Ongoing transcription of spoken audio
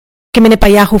Minute by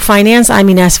Yahoo Finance, I'm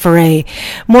Ines Ferre.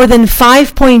 More than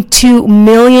 5.2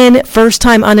 million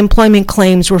first-time unemployment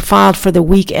claims were filed for the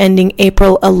week ending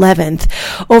April 11th.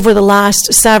 Over the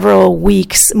last several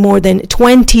weeks, more than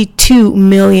 22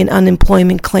 million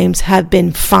unemployment claims have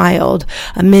been filed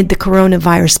amid the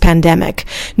coronavirus pandemic.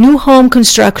 New home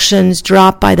constructions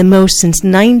dropped by the most since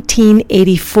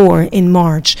 1984 in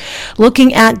March.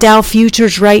 Looking at Dow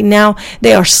futures right now,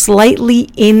 they are slightly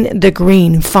in the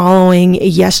green following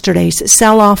yesterday's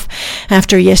sell-off.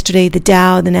 After yesterday, the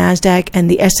Dow, the Nasdaq,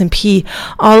 and the S&P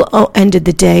all ended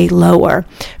the day lower.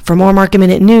 For more market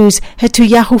minute news, head to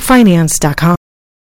yahoofinance.com.